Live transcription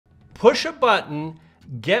push a button,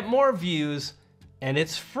 get more views, and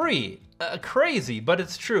it's free. Crazy, but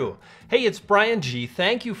it's true. Hey, it's Brian G.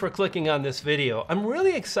 Thank you for clicking on this video. I'm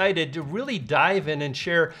really excited to really dive in and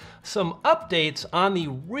share some updates on the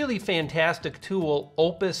really fantastic tool,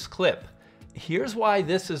 Opus Clip. Here's why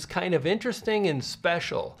this is kind of interesting and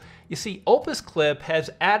special. You see, Opus Clip has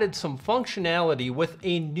added some functionality with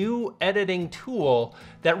a new editing tool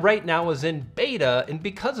that right now is in beta, and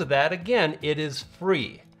because of that, again, it is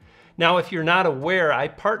free. Now, if you're not aware, I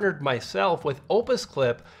partnered myself with Opus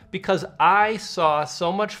Clip because I saw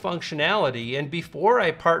so much functionality, and before I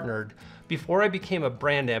partnered, before I became a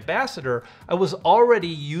brand ambassador, I was already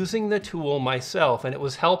using the tool myself, and it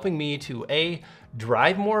was helping me to A,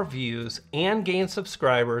 drive more views and gain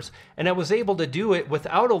subscribers, and I was able to do it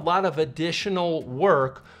without a lot of additional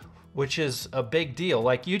work, which is a big deal.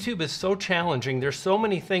 Like, YouTube is so challenging, there's so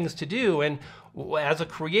many things to do, and as a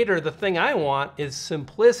creator, the thing I want is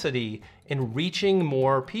simplicity in reaching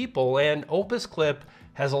more people, and Opus Clip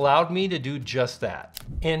has allowed me to do just that.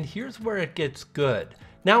 And here's where it gets good.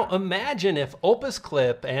 Now imagine if Opus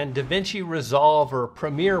Clip and DaVinci Resolve or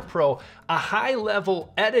Premiere Pro, a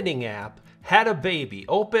high-level editing app, had a baby.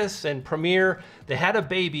 Opus and Premiere, they had a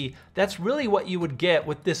baby. That's really what you would get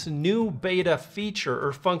with this new beta feature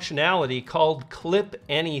or functionality called Clip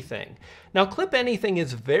Anything. Now, Clip Anything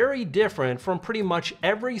is very different from pretty much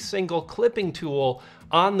every single clipping tool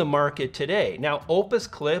on the market today. Now, Opus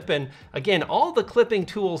Clip, and again, all the clipping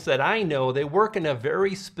tools that I know, they work in a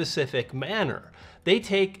very specific manner. They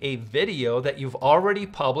take a video that you've already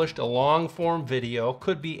published, a long form video,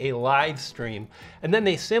 could be a live stream, and then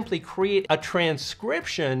they simply create a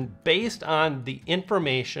transcription based on the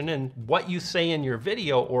information and what you say in your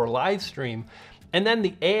video or live stream. And then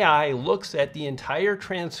the AI looks at the entire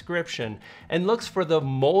transcription and looks for the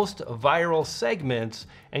most viral segments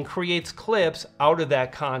and creates clips out of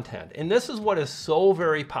that content. And this is what is so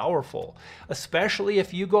very powerful, especially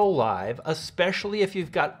if you go live, especially if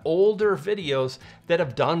you've got older videos that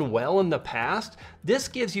have done well in the past. This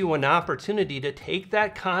gives you an opportunity to take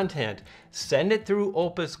that content, send it through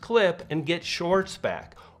Opus Clip, and get shorts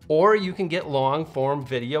back. Or you can get long form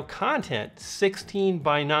video content,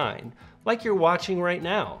 16:9. Like you're watching right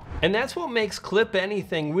now. And that's what makes Clip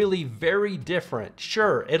Anything really very different.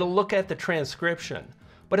 Sure, it'll look at the transcription,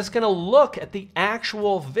 but it's gonna look at the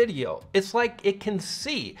actual video. It's like it can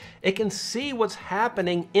see what's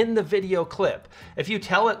happening in the video clip. If you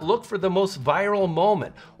tell it, look for the most viral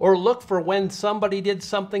moment, or look for when somebody did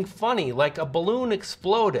something funny, like a balloon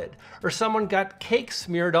exploded, or someone got cake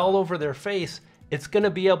smeared all over their face, it's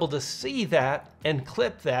gonna be able to see that and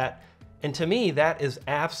clip that. And to me, that is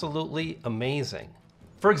absolutely amazing.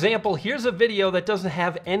 For example, here's a video that doesn't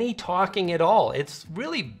have any talking at all. It's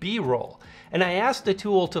really B-roll. And I asked the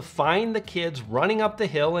tool to find the kids running up the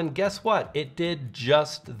hill, and guess what? It did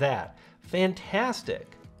just that.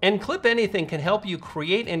 Fantastic. And Clip Anything can help you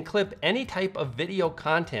create and clip any type of video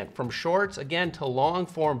content, from shorts, again, to long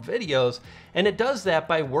form videos. And it does that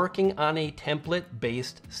by working on a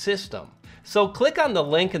template-based system. So click on the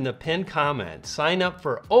link in the pinned comment, sign up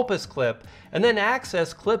for Opus Clip, and then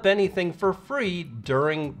access Clip Anything for free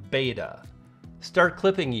during beta. Start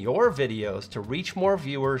clipping your videos to reach more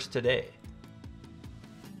viewers today.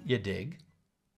 You dig?